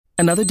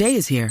Another day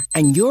is here,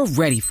 and you're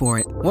ready for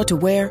it. What to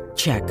wear?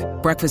 Check.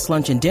 Breakfast,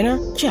 lunch, and dinner?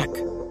 Check.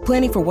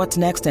 Planning for what's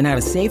next and how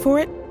to save for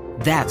it?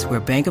 That's where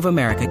Bank of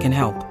America can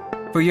help.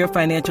 For your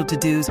financial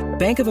to-dos,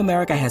 Bank of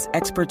America has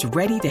experts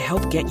ready to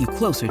help get you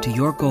closer to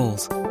your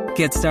goals.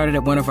 Get started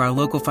at one of our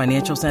local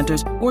financial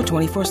centers or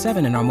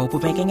 24/7 in our mobile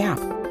banking app.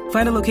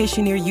 Find a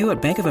location near you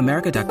at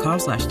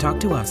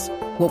bankofamerica.com/talktous.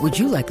 What would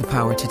you like the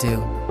power to do?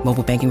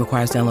 Mobile banking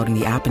requires downloading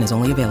the app and is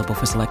only available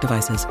for select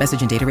devices.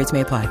 Message and data rates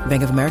may apply.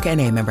 Bank of America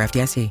N.A., member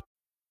FDIC.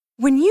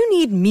 When you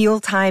need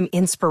mealtime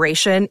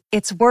inspiration,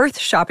 it's worth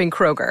shopping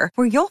Kroger,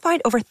 where you'll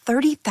find over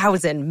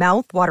 30,000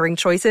 mouth-watering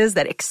choices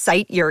that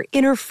excite your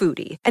inner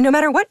foodie. And no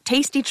matter what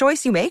tasty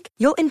choice you make,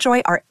 you'll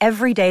enjoy our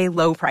everyday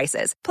low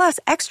prices, plus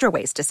extra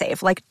ways to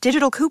save, like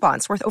digital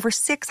coupons worth over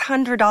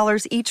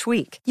 $600 each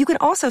week. You can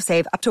also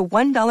save up to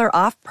 $1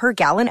 off per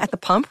gallon at the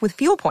pump with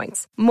fuel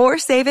points. More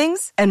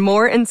savings and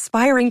more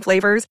inspiring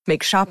flavors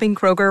make shopping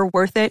Kroger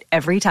worth it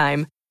every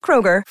time.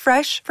 Kroger,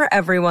 fresh for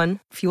everyone.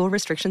 Fuel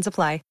restrictions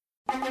apply.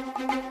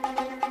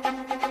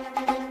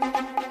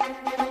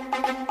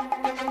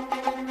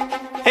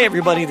 Hey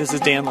everybody, this is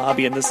Dan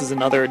Lobby, and this is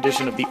another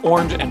edition of the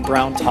Orange and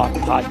Brown Talk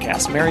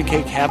podcast. Mary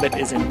Kay Cabot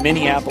is in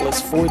Minneapolis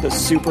for the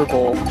Super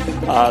Bowl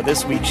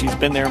this week. She's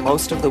been there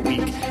most of the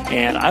week,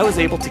 and I was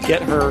able to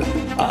get her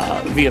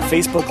via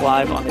Facebook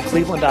Live on the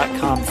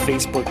Cleveland.com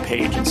Facebook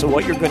page. And so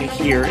what you're going to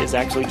hear is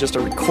actually just a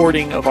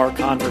recording of our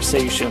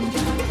conversation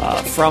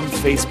from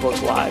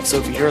Facebook Live. So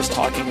if you hear us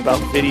talking about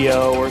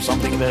video or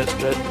something that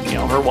you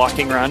know, her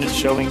walking around and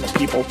showing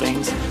people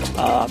things,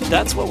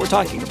 that's what we're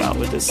talking about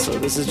with this. So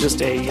this is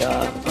just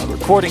a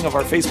recording of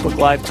our Facebook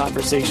Live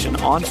conversation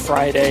on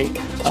Friday,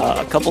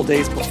 a couple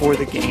days before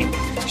the game.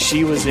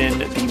 She was in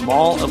the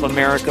Mall of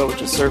America,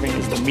 which is serving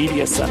as the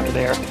media center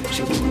there.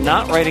 She was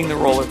not riding the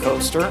roller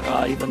coaster,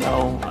 even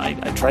though I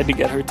tried to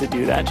get her to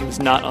do that. She was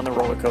not on the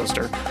roller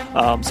coaster.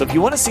 So if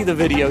you want to see the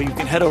video, you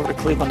can head over to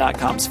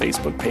Cleveland.com's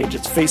Facebook page.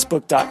 It's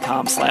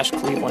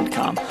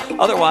facebook.com/ClevelandCom.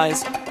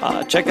 Otherwise,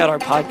 check out our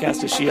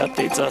podcast as she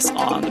updates us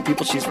on the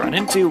people she's run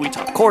into. We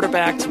talk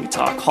quarterbacks, we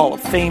talk Hall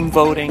of Fame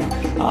voting,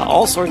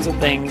 all sorts of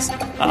things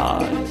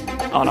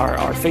on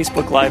our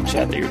Facebook Live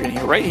chat that you're going to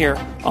hear right here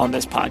on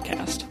this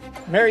podcast.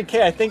 Mary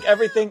Kay, I think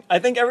everything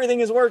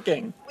is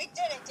working. We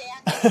did it,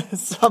 Dan.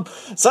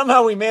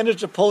 Somehow we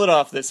managed to pull it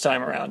off this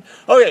time around.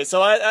 Okay,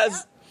 so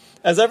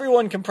as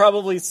everyone can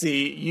probably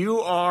see,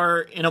 you are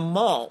in a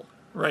mall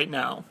right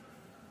now.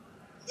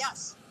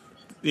 Yes.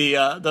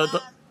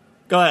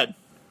 Go ahead.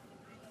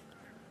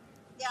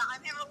 Yeah,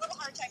 I'm having a little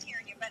hard time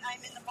hearing you, but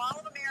I'm in the Mall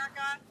of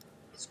America.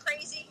 It's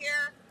crazy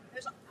here.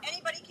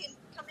 Anybody can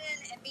come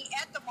in and be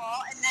at the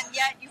mall, and then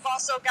yet you've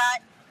also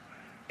got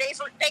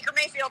Baker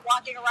Mayfield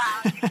walking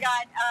around. You've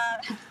got,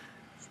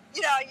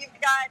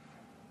 you've got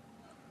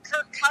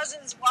Kirk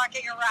Cousins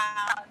walking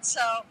around.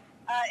 So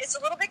it's a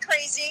little bit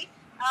crazy.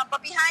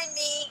 But behind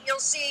me, you'll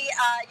see,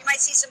 you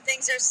might see some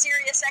things. There's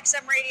Sirius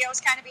XM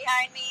radios kind of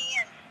behind me,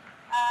 and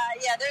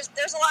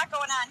there's a lot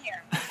going on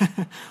here.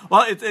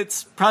 Well,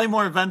 it's probably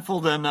more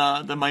eventful than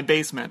my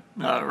basement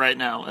right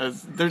now.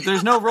 As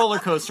there's no roller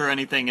coaster or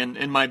anything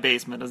in my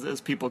basement, as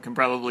people can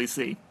probably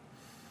see.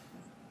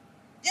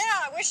 Yeah,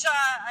 I wish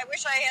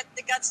I had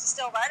the guts to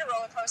still ride a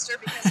roller coaster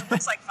because it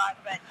looks like fun.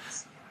 But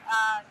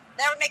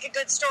that would make a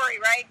good story,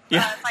 right?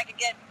 Yeah. If I could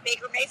get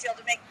Baker Mayfield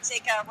to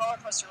take a roller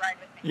coaster ride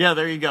with me. Yeah,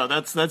 there you go.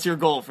 That's your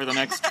goal for the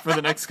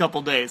next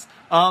couple days.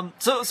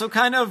 So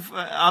kind of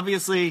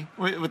obviously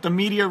with the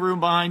media room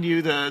behind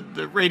you,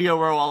 the radio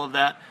row, all of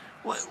that.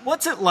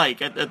 What's it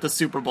like at the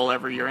Super Bowl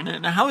every year,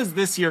 and how is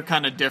this year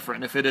kind of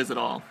different, if it is at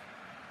all?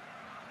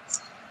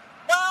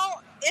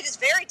 Well, it is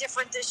very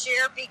different this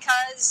year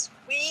because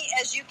we,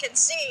 as you can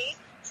see,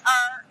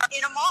 are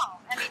in a mall.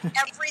 I mean,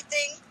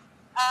 everything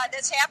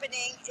that's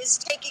happening is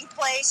taking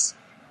place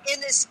in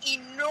this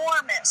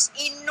enormous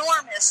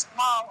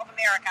Mall of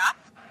America.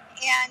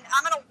 And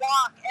I'm going to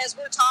walk as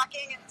we're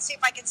talking and see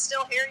if I can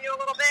still hear you a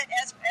little bit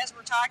as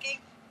we're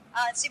talking,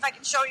 and see if I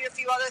can show you a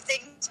few other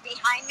things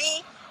behind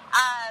me.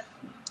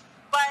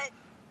 But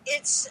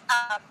it's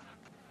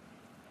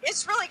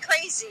really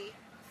crazy.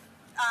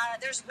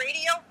 There's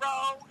Radio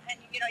Row, and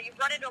you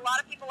run into a lot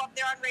of people up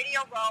there on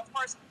Radio Row. Of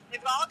course,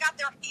 they've all got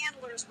their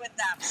handlers with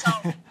them, so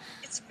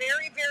it's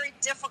very, very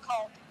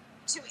difficult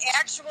to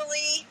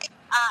actually,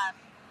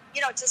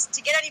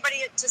 to get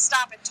anybody to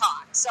stop and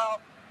talk. So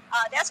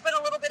that's been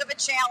a little bit of a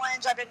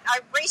challenge. I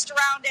raced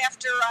around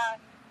after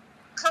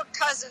Kirk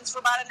Cousins for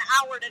about an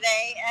hour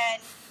today,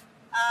 and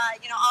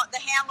the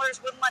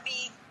handlers wouldn't let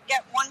me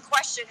get one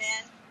question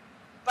in,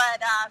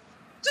 but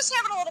just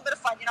having a little bit of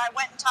fun. I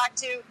went and talked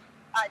to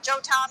Joe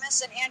Thomas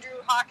and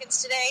Andrew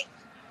Hawkins today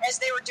as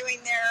they were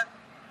doing their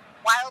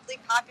wildly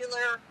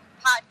popular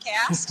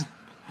podcast,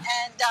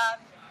 and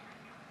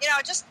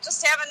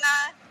just having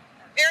a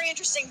very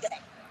interesting day.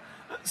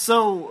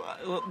 So,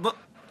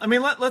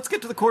 let's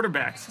get to the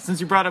quarterbacks. Since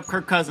you brought up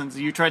Kirk Cousins,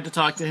 you tried to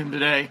talk to him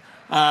today.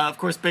 Of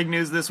course, big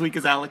news this week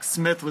is Alex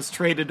Smith was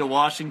traded to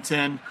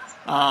Washington.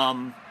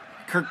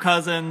 Kirk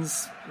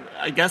Cousins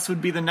I guess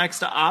would be the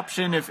next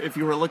option if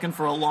you were looking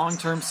for a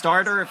long-term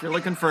starter. If you're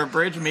looking for a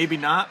bridge, maybe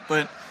not.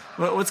 But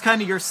what's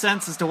kind of your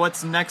sense as to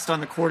what's next on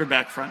the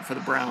quarterback front for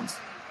the Browns?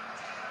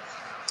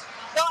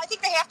 Well, I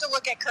think they have to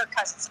look at Kirk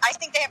Cousins. I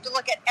think they have to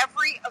look at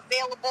every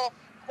available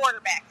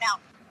quarterback. Now,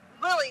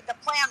 really, the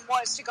plan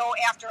was to go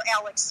after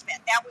Alex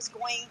Smith. That was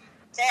going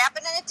to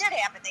happen, and it did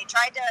happen. They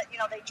tried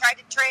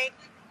to trade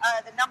one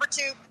of the number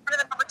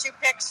two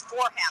picks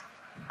for him.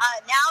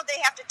 Now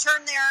they have to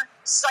turn their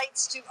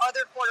sights to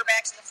other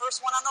quarterbacks, and the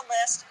first one on the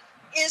list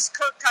is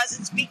Kirk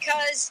Cousins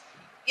because,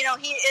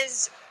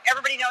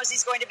 everybody knows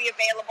he's going to be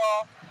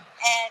available,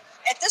 and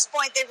at this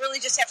point they really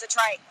just have to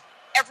try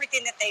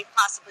everything that they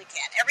possibly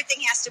can.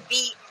 Everything has to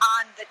be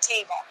on the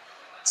table.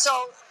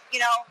 So,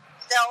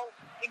 they'll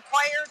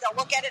inquire, they'll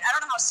look at it. I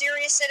don't know how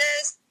serious it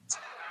is,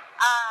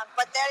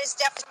 but that is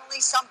definitely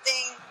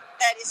something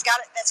that's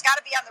got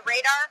to be on the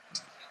radar.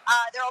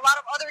 There are a lot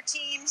of other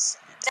teams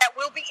that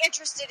will be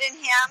interested in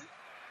him,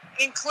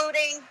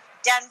 including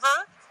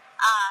Denver,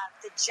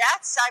 the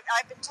Jets.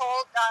 I've been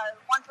told,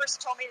 one person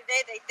told me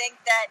today they think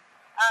that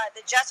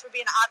the Jets would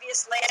be an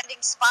obvious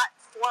landing spot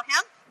for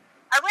him.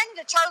 I ran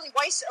into Charlie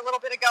Weiss a little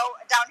bit ago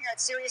down here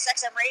at Sirius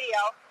XM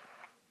Radio,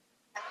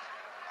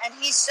 and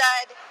he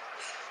said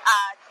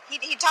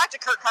he talked to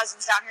Kirk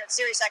Cousins down here at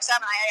Sirius XM,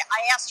 and I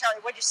asked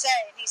Charlie, "What'd you say?"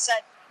 And he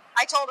said,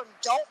 I told him,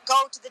 don't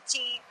go to a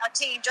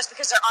team just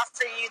because they're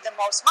offering you the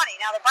most money.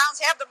 Now, the Browns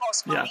have the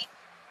most money.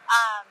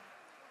 Yeah.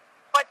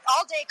 But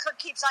all day, Kirk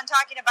keeps on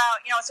talking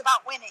about, it's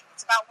about winning.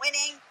 It's about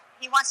winning.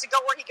 He wants to go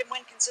where he can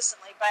win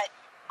consistently. But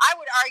I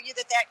would argue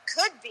that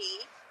could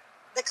be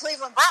the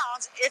Cleveland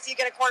Browns if you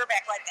get a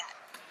quarterback like that.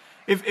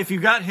 If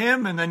you got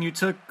him and then you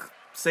took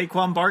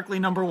Saquon Barkley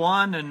number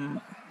 1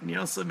 and,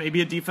 so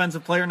maybe a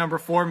defensive player number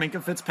 4,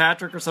 Minkah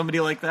Fitzpatrick or somebody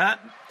like that,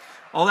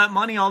 all that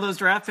money, all those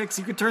draft picks,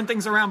 you could turn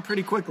things around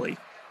pretty quickly.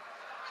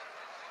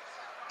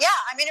 Yeah,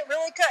 it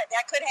really could.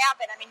 That could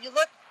happen.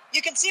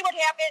 You can see what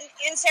happened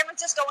in San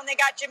Francisco when they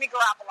got Jimmy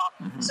Garoppolo.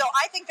 Mm-hmm. So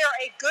I think they're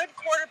a good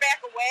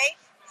quarterback away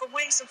from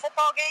winning some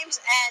football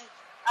games, and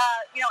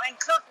and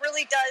Kirk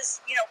really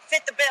does,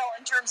 fit the bill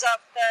in terms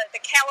of the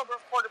caliber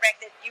of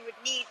quarterback that you would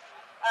need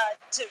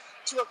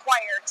to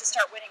acquire to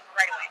start winning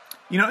right away.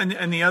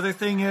 And the other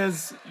thing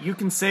is, you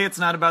can say it's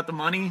not about the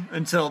money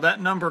until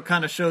that number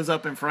kind of shows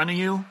up in front of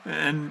you,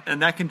 and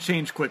that can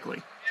change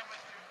quickly.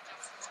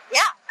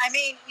 Yeah,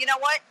 you know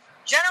what?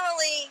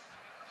 Generally,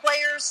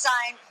 players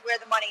sign where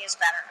the money is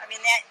better.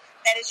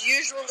 That is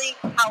usually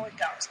how it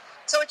goes.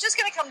 So it's just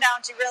going to come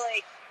down to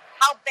really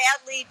how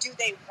badly do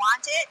they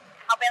want it,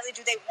 how badly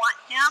do they want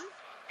him,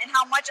 and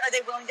how much are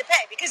they willing to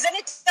pay? Because then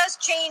it does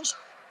change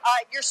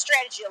your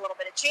strategy a little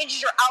bit. It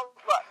changes your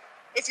outlook.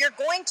 If you're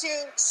going to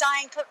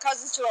sign Kirk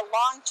Cousins to a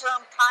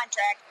long-term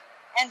contract,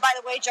 and by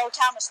the way, Joe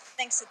Thomas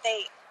thinks that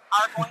they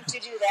are going to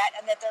do that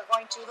and that they're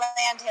going to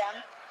land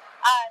him.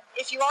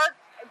 If you are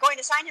going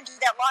to sign him to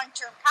that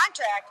long-term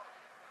contract,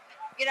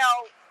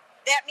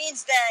 that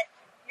means that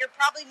you're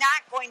probably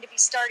not going to be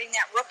starting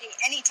that rookie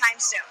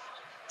anytime soon.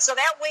 So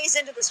that weighs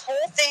into this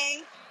whole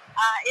thing.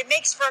 It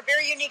makes for a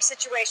very unique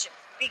situation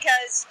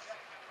because,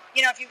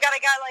 if you've got a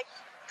guy like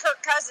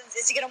Kirk Cousins,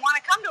 is he going to want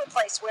to come to a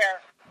place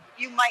where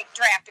you might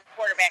draft a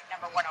quarterback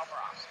number 1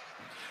 overall?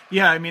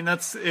 Yeah,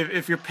 that's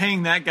if you're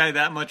paying that guy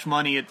that much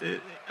money.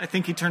 I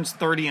think he turns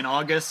 30 in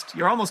August.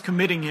 You're almost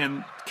committing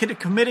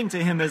to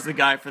him as the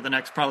guy for the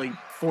next probably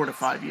 4 to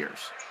 5 years.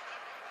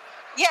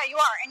 Yeah, you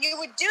are, and you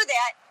would do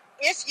that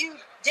if you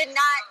did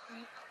not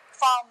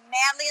fall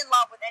madly in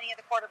love with any of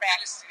the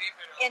quarterbacks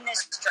in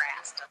this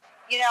draft.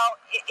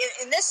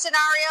 In this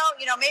scenario,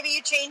 maybe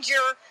you change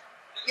your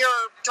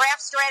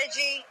draft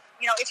strategy.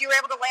 If you were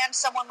able to land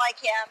someone like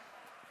him,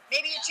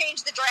 maybe you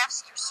change the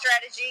draft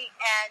strategy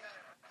and,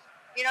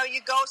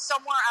 you go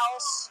somewhere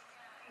else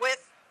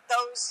with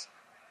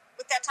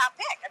that top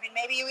pick.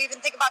 Maybe you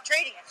even think about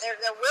trading it.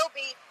 There will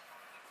be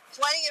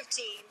plenty of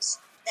teams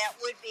that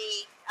would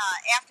be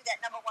after that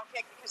number 1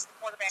 pick because of the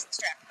quarterback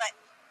draft. But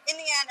in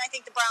the end, I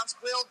think the Browns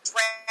will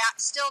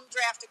still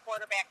draft a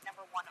quarterback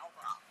number 1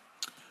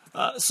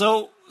 overall.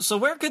 So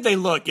where could they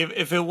look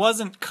if it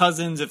wasn't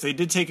Cousins? If they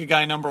did take a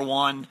guy number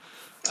 1,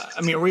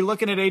 are we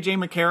looking at AJ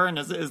McCarron?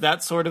 Is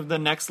that sort of the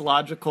next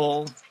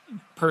logical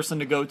person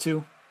to go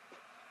to?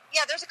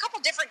 Yeah, there's a couple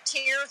different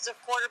tiers of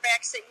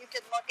quarterbacks that you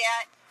could look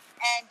at,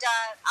 and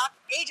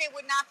AJ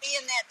would not be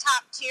in that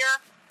top tier.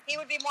 He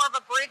would be more of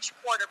a bridge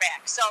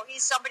quarterback. So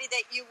he's somebody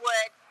that you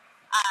would,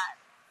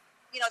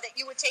 that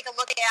you would take a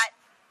look at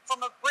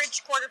from a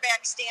bridge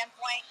quarterback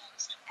standpoint.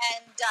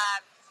 And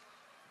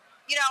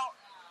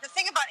the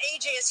thing about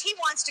AJ is he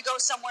wants to go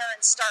somewhere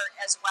and start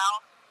as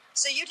well.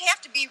 So you'd have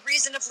to be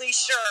reasonably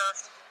sure,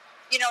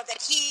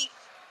 that he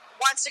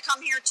wants to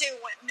come here too,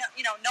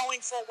 knowing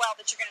full well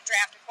that you're going to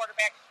draft a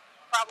quarterback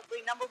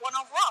probably number 1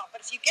 overall.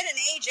 But if you get an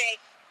AJ,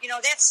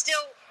 that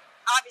still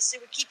obviously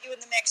would keep you in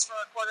the mix for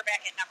a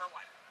quarterback at number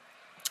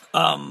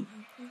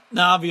 1.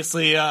 Now,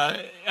 obviously,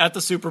 at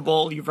the Super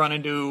Bowl, you've run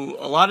into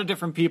a lot of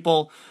different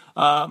people.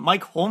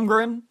 Mike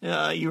Holmgren,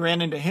 you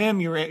ran into him.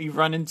 You've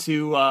run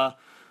into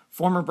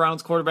former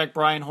Browns quarterback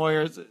Brian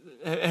Hoyer.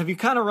 Have you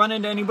kind of run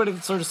into anybody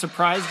that sort of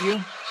surprised you?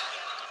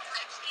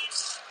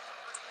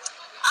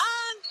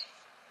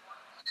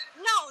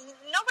 No,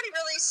 nobody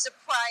really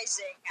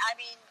surprising. I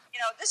mean,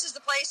 this is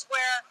the place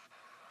where,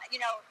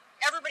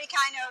 everybody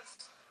kind of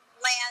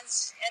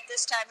lands at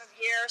this time of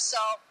year. So,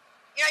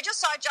 I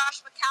just saw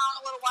Josh McCown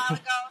a little while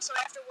ago. So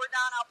after we're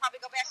done, I'll probably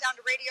go back down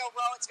to Radio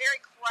Row. It's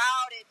very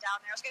crowded down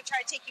there. I was going to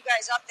try to take you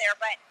guys up there,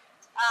 but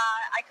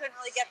I couldn't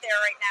really get there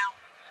right now.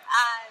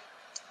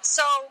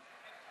 So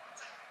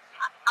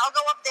I'll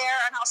go up there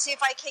and I'll see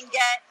if I can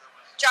get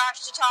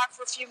Josh to talk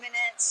for a few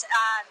minutes.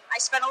 I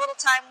spent a little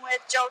time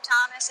with Joe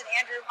Thomas and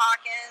Andrew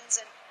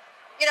Hawkins, and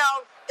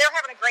they're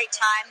having a great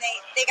time.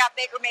 They got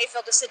Baker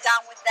Mayfield to sit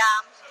down with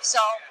them, so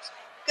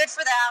good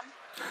for them.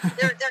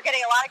 They're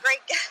getting a lot of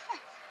great.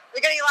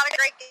 They're getting a lot of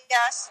great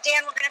guests.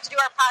 Dan, we're going to have to do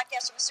our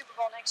podcast from the Super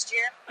Bowl next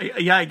year.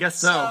 Yeah, I guess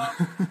so.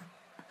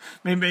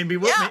 maybe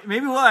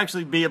we'll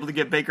actually be able to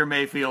get Baker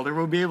Mayfield, or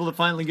we'll be able to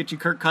finally get you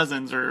Kirk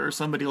Cousins or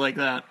somebody like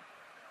that.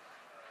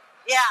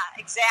 Yeah,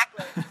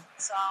 exactly.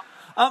 So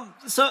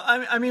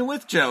I mean,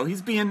 with Joe,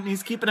 he's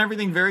keeping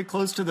everything very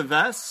close to the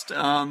vest.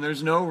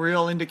 There's no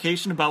real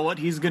indication about what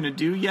he's going to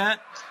do yet.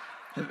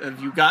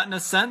 Have you gotten a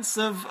sense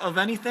of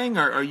anything,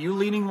 or are you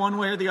leaning one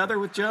way or the other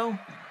with Joe?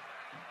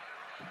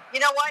 You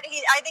know what?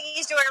 I think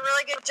he's doing a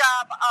really good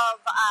job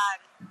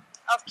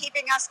of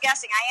keeping us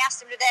guessing. I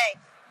asked him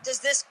today, does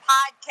this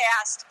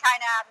podcast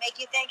kind of make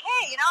you think,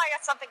 hey, I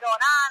got something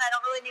going on. I don't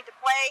really need to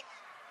play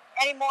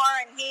anymore.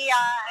 And he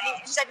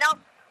said,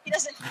 no, he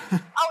doesn't.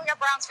 Oh, we got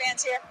Browns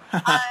fans here.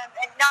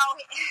 And no,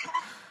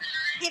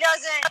 he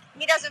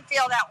doesn't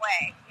feel that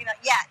way,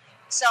 yet.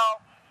 So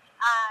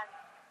I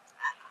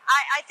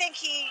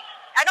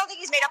don't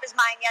think he's made up his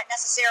mind yet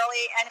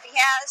necessarily. And if he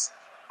has,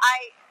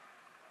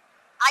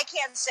 I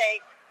can't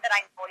say that I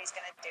know what he's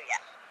going to do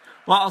yet.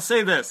 Well, I'll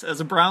say this. As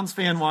a Browns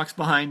fan walks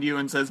behind you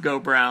and says, go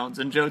Browns,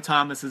 and Joe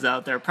Thomas is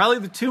out there, probably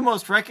the two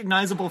most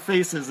recognizable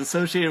faces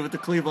associated with the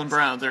Cleveland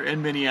Browns are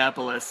in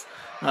Minneapolis,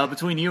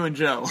 between you and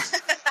Joe.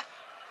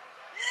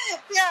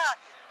 Yeah.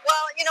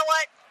 Well, you know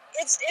what?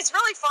 It's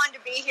really fun to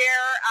be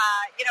here.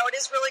 It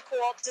is really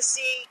cool to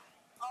see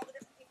all the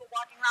different people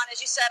walking around.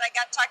 As you said, I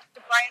got talking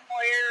to Brian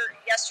Hoyer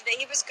yesterday.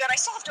 He was good. I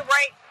still have to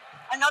write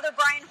another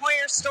Brian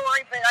Hoyer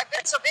story, but I've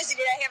been so busy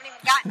today I haven't even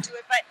gotten to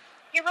it. But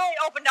he really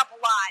opened up a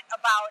lot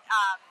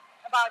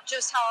about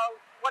just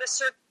what a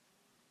certain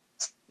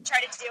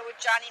tried to deal with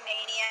Johnny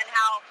Mania and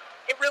how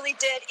it really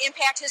did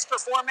impact his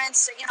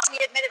performance. He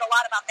admitted a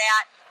lot about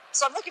that.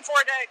 So I'm looking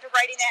forward to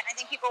writing that, and I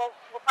think people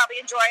will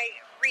probably enjoy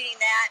reading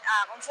that.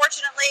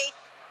 Unfortunately,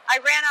 I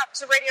ran up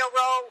to Radio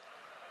Row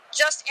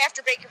just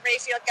after Baker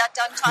Mayfield got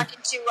done talking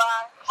to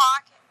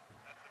Hawk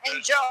and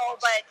Joe,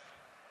 but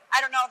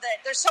I don't know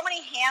that there's so many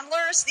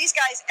handlers. These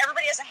guys,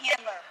 everybody has a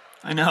handler.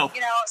 I know.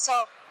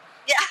 So,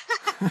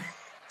 yeah.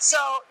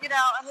 So,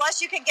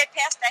 unless you can get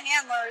past the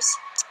handlers,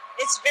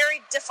 it's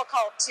very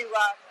difficult to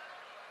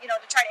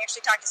try to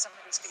actually talk to some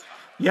of these people.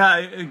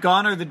 Yeah,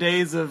 gone are the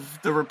days of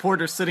the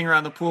reporters sitting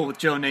around the pool with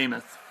Joe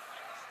Namath.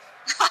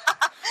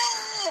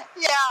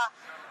 Yeah.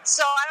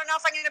 So I don't know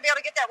if I'm going to be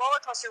able to get that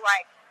roller coaster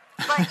ride.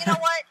 But you know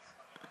what?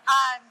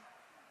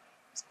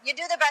 You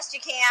do the best you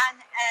can.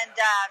 And,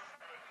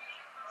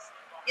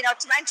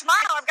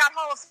 tomorrow I've got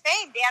Hall of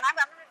Fame, Dan.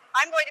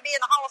 I'm going to be in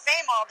the Hall of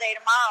Fame all day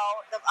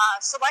tomorrow, the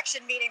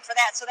selection meeting for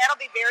that. So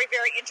that'll be very,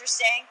 very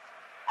interesting.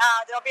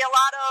 There'll be a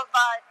lot of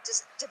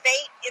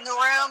debate in the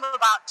room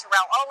about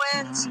Terrell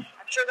Owens. Mm-hmm.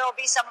 I'm sure there'll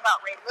be some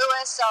about Ray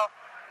Lewis. So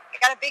I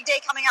got a big day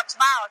coming up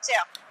tomorrow,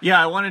 too.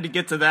 Yeah, I wanted to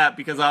get to that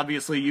because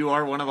obviously you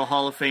are one of the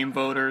Hall of Fame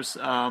voters.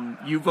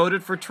 You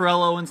voted for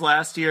Terrell Owens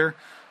last year.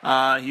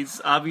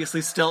 He's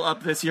obviously still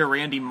up this year.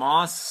 Randy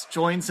Moss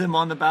joins him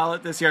on the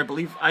ballot this year. I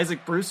believe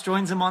Isaac Bruce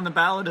joins him on the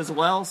ballot as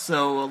well.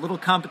 So a little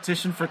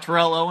competition for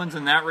Terrell Owens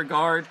in that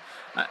regard.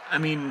 I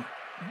mean,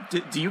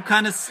 do you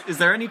is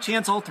there any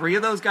chance all three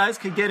of those guys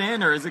could get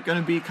in, or is it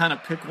going to be kind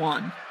of pick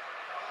one?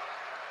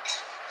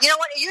 You know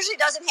what? It usually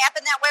doesn't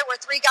happen that way where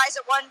three guys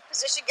at one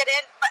position get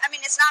in. But, I mean,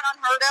 it's not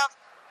unheard of.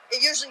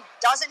 It usually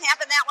doesn't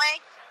happen that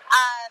way.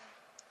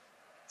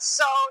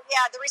 So,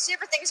 yeah, the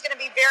receiver thing is going to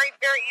be very,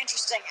 very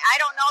interesting. I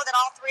don't know that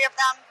all three of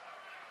them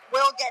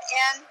will get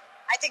in.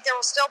 I think there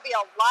will still be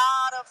a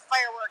lot of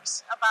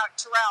fireworks about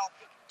Terrell,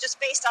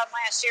 just based on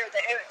last year.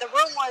 The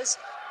room was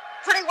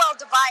pretty well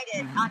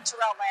divided on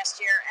Terrell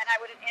last year, and I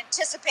would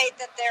anticipate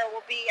that there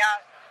will be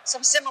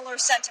some similar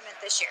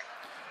sentiment this year.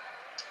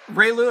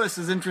 Ray Lewis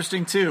is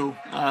interesting, too,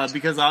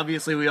 because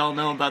obviously we all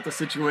know about the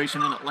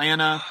situation in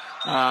Atlanta.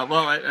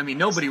 I mean,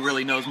 nobody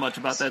really knows much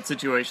about that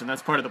situation.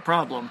 That's part of the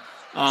problem.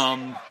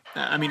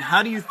 I mean,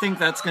 how do you think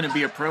that's going to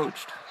be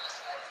approached?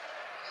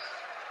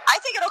 I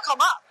think it'll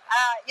come up.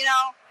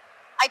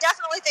 I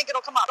definitely think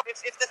it'll come up.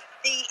 If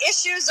the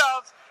issues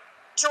of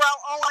Terrell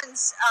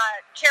Owens'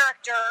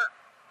 character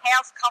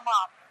have come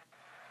up,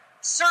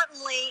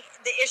 certainly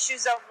the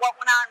issues of what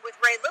went on with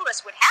Ray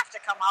Lewis would have to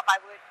come up, I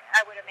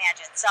would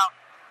imagine. So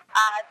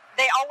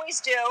they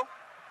always do.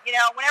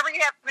 Whenever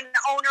you have an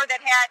owner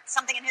that had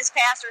something in his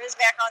past or his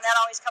background,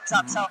 that always comes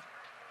up. So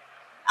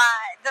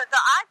The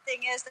odd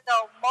thing is that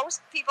though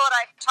most people that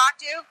I've talked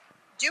to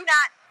do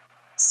not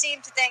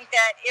seem to think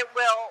that it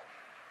will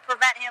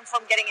prevent him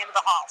from getting into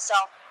the Hall. So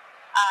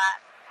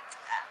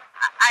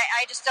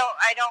I just don't.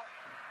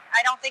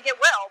 I don't think it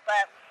will,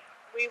 but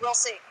we will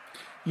see.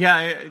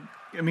 Yeah,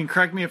 I mean,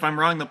 correct me if I'm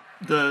wrong.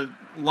 The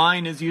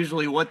line is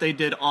usually what they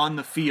did on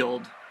the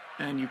field,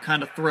 and you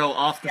kind of throw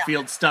off the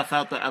field stuff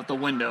out the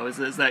window.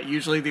 Is that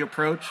usually the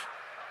approach?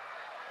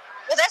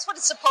 Well, that's what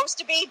it's supposed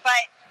to be,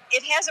 but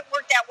it hasn't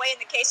worked that way in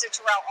the case of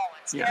Terrell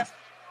Owens. Yeah.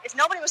 If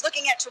nobody was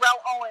looking at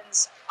Terrell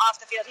Owens off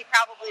the field, he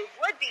probably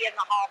would be in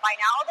the Hall by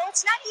now, although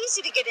it's not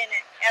easy to get in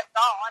at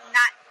all.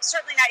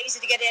 Certainly not easy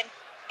to get in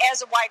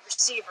as a wide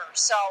receiver.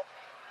 So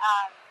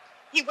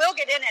he will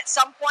get in at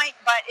some point,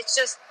 but it's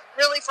just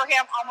really for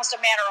him almost a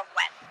matter of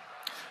when.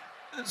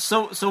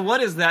 So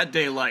what is that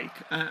day like?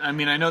 I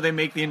mean, I know they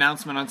make the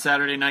announcement on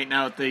Saturday night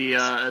now at the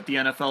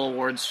NFL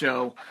Awards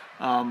show,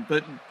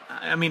 but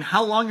I mean,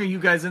 how long are you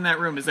guys in that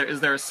room? Is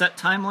there a set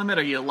time limit?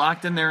 Are you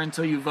locked in there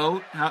until you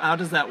vote? How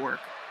does that work?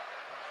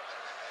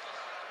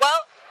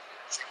 Well,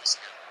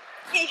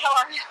 hey, how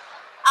are you?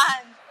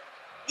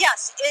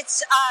 Yes,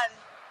 it's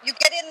you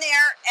get in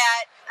there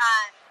at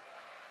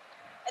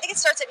I think it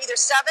starts at either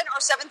 7 or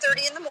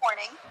 7:30 in the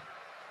morning.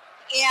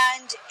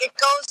 And it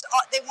goes,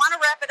 they want to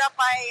wrap it up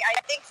by, I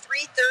think,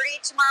 3:30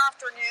 tomorrow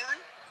afternoon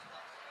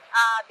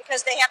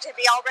because they have to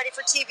be all ready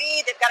for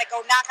TV. They've got to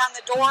go knock on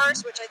the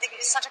doors, which I think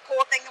is such a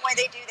cool thing the way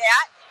they do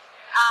that.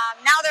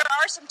 Now there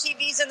are some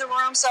TVs in the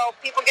room, so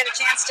people get a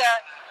chance to,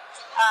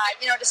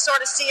 to sort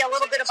of see a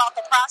little bit about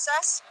the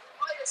process.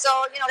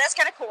 So, that's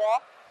kind of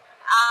cool.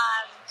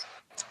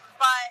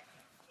 But,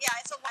 yeah,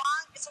 it's a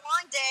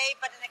long day,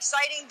 but an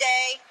exciting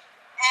day.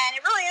 And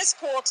it really is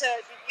cool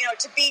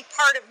to be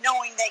part of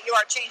knowing that you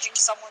are changing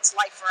someone's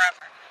life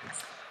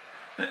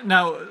forever.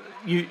 Now,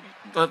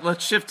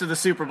 let's shift to the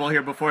Super Bowl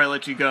here before I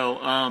let you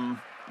go.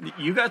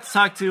 You got to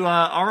talk to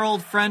our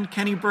old friend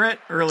Kenny Britt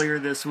earlier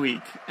this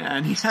week,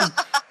 and he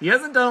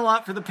hasn't done a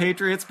lot for the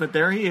Patriots, but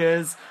there he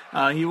is.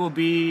 He will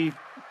be,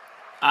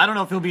 I don't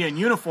know if he'll be in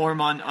uniform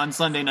on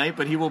Sunday night,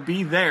 but he will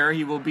be there.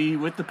 He will be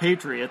with the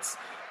Patriots.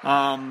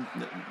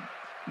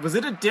 Was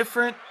it a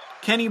different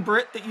Kenny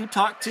Britt that you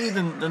talked to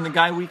than the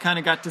guy we kind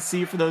of got to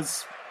see for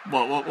those,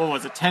 what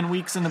was it, 10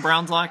 weeks in the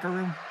Browns locker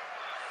room?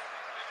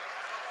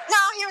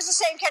 No, he was the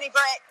same Kenny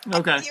Britt.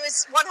 Okay. He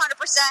was 100%,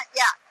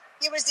 yeah.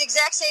 He was the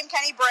exact same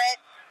Kenny Britt.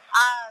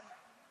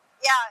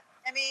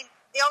 I mean,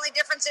 the only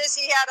difference is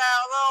he had a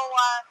little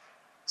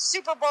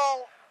Super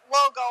Bowl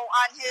logo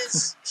on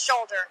his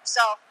shoulder.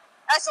 So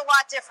that's a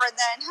lot different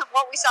than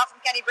what we saw from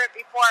Kenny Britt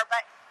before.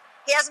 But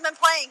he hasn't been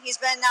playing. He's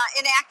been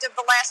inactive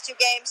the last 2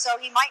 games, so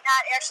he might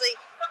not actually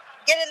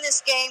get in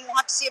this game. We'll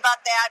have to see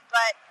about that.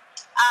 But,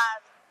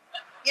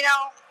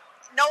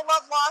 no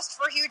love lost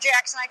for Hugh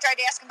Jackson. I tried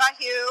to ask him about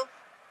Hugh.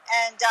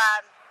 And,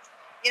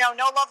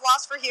 no love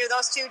lost for Hugh.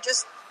 Those two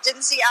just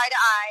didn't see eye to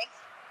eye,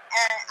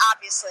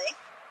 obviously.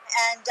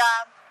 And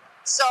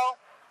so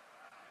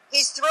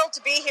he's thrilled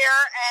to be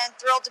here and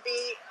thrilled to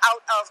be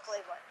out of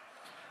Cleveland.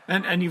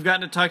 And you've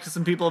gotten to talk to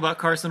some people about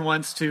Carson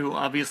Wentz, too.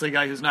 Obviously a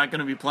guy who's not going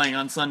to be playing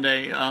on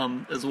Sunday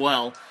as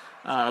well.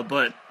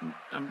 But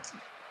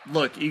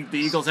look, the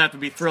Eagles have to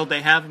be thrilled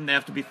they have him. They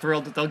have to be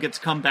thrilled that they'll get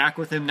to come back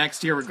with him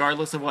next year,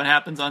 regardless of what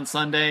happens on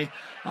Sunday.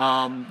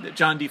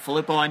 John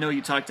DeFilippo, I know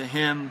you talked to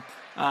him.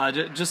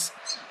 Just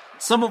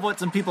some of what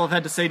some people have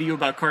had to say to you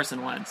about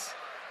Carson Wentz.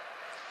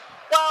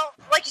 Well,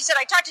 like you said,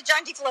 I talked to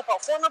John DeFilippo,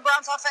 former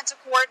Browns offensive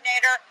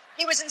coordinator.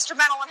 He was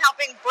instrumental in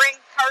helping bring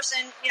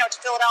Carson, to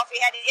Philadelphia.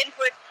 He had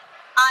input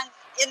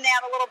in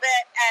that a little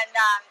bit. And,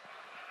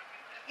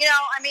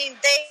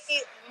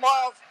 they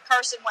love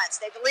Carson Wentz.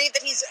 They believe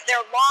that he's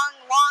their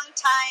long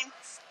time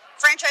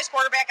franchise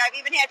quarterback. I've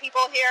even had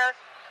people here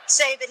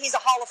say that he's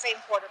a Hall of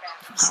Fame quarterback.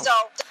 Wow. So,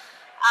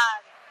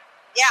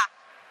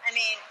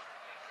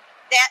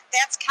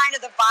 that's kind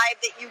of the vibe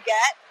that you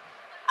get.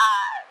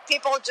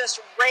 People just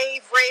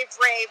rave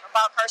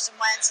about Carson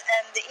Wentz,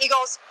 and the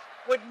Eagles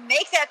would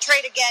make that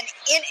trade again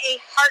in a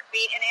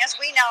heartbeat. And as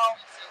we know,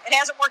 it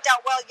hasn't worked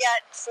out well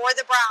yet for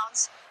the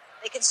Browns.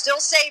 They can still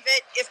save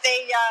it if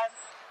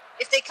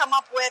they come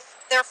up with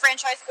their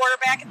franchise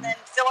quarterback and then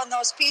fill in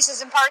those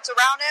pieces and parts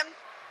around him.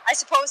 I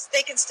suppose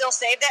they can still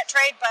save that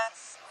trade, but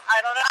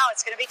I don't know.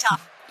 It's going to be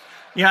tough.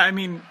 Yeah,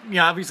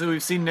 obviously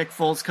we've seen Nick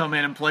Foles come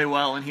in and play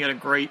well, and he had a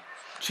great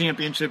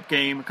championship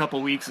game a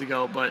couple weeks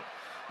ago. But,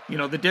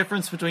 the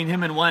difference between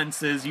him and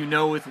Wentz is,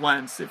 with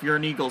Wentz, if you're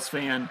an Eagles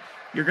fan,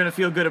 you're going to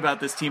feel good about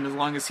this team as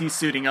long as he's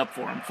suiting up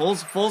for him.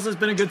 Foles has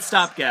been a good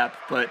stopgap,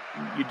 but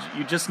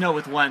you just know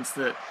with Wentz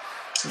that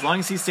as long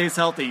as he stays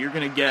healthy, you're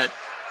going to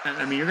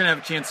have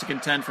a chance to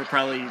contend for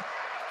probably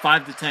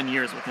 5 to 10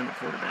 years with him at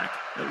quarterback,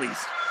 at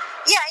least.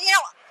 Yeah,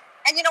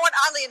 and you know what,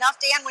 oddly enough,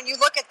 Dan, when you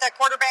look at the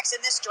quarterbacks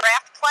in this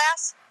draft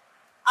class,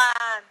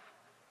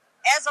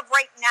 as of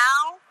right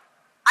now,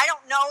 I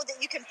don't know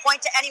that you can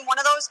point to any one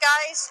of those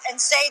guys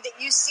and say that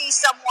you see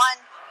someone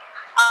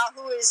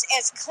who is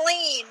as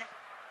clean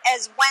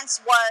as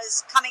Wentz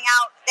was coming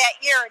out that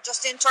year,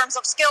 just in terms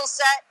of skill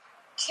set,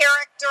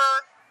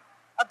 character,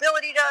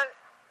 ability to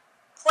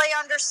play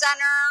under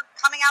center,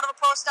 coming out of a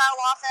pro-style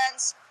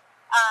offense,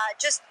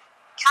 just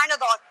kind of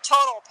the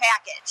total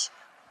package.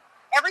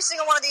 Every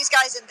single one of these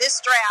guys in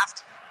this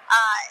draft,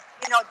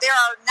 there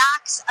are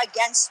knocks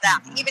against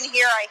them. Mm-hmm. Even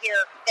here I hear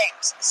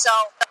things. So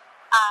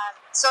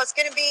it's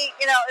going to be,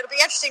 it'll be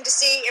interesting to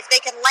see if they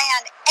can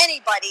land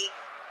anybody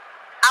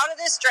out of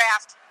this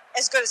draft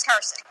as good as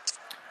Carson.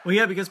 Well,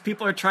 yeah, because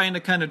people are trying to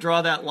kind of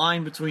draw that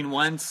line between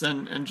Wentz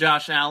and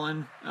Josh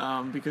Allen,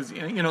 because,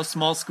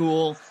 small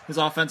school, his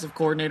offensive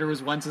coordinator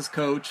was Wentz's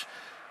coach.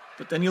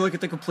 But then you look at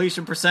the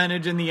completion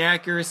percentage and the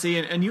accuracy,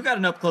 and you got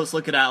an up-close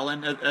look at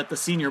Allen at the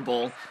Senior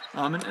Bowl,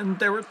 and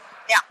they were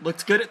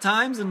looked good at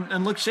times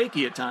and looked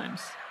shaky at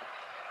times.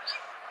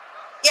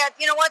 Yeah,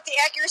 you know what? The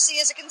accuracy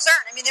is a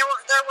concern. I mean, there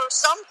were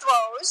some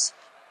throws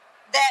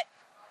that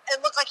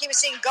it looked like he was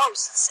seeing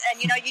ghosts,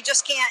 and, you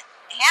just can't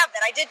have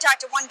that. I did talk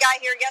to one guy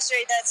here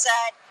yesterday that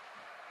said,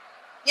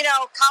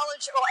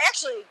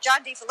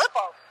 John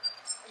DeFilippo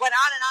went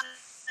on and on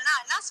and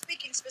on, not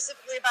speaking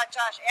specifically about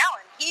Josh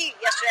Allen.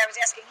 Yesterday I was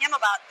asking him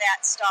about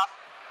that stuff,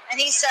 and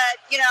he said,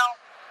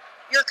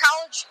 your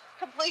college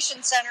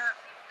completion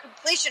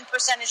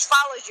percentage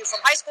follows you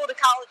from high school to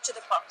college to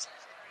the pros.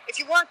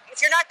 If you're not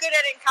good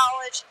at it in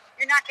college,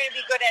 you're not going to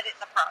be good at it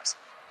in the pros.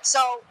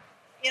 So,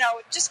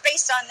 just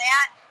based on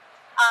that,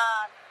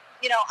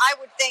 I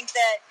would think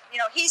that,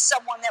 he's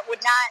someone that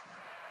would not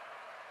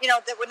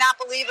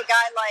believe a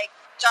guy like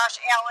Josh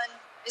Allen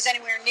is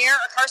anywhere near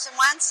a Carson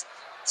Wentz.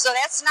 So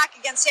that's a knock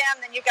against him.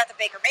 Then you've got the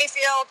Baker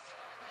Mayfield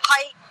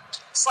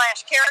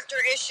height/character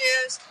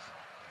issues.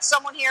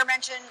 Someone here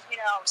mentioned,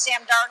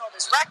 Sam Darnold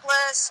is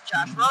reckless.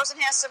 Josh Rosen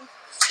has some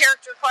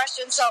character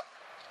questions. So,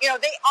 they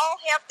all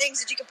have things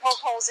that you can poke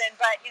holes in,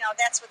 but,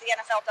 that's what the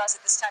NFL does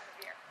at this time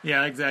of year.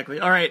 Yeah, exactly.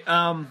 All right.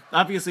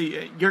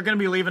 Obviously, you're going to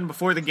be leaving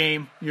before the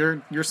game.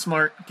 You're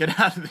smart. Get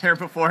out of there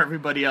before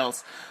everybody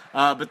else.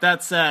 But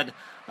that said,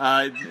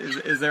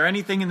 is there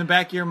anything in the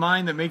back of your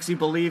mind that makes you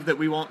believe that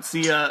we won't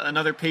see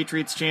another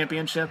Patriots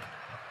championship?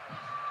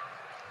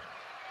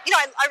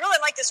 I really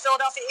like this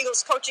Philadelphia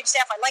Eagles coaching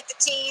staff. I like the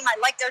team. I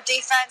like their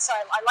defense.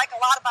 I like a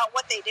lot about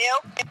what they do.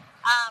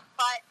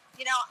 But,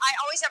 I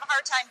always have a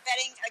hard time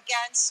betting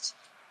against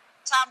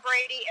Tom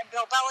Brady and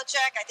Bill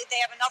Belichick. I think they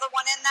have another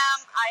one in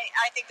them.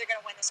 I think they're going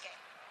to win this game.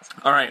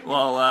 All right.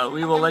 Well,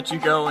 we will let you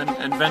go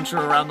and venture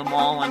around the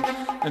mall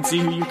and see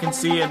who you can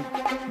see and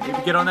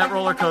maybe get on that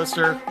roller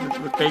coaster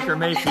with Baker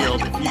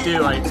Mayfield. If you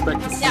do, I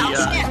expect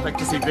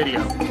to see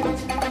video.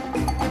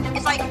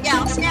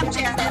 I'll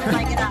Snapchat that if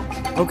I get up.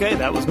 Okay,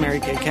 that was Mary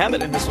Kay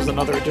Cabot, and this was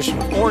another edition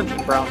of Orange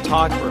and Brown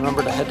Talk.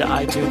 Remember to head to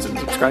iTunes and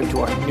subscribe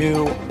to our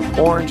new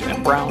Orange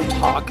and Brown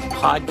Talk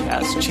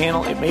podcast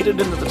channel. It made it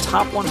into the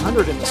top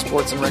 100 in the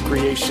sports and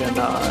recreation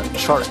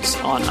charts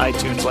on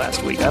iTunes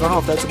last week. I don't know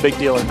if that's a big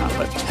deal or not,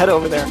 but head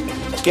over there,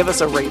 give us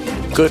a rating,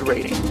 a good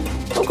rating.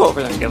 Don't go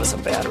over there and give us a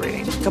bad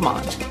rating. Come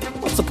on.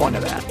 What's the point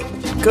of that?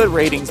 Good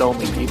ratings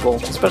only, people,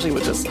 especially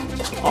with this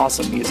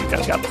awesome music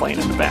I've got playing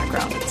in the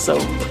background. It's so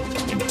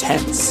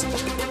intense.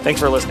 Thanks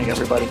for listening,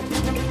 everybody.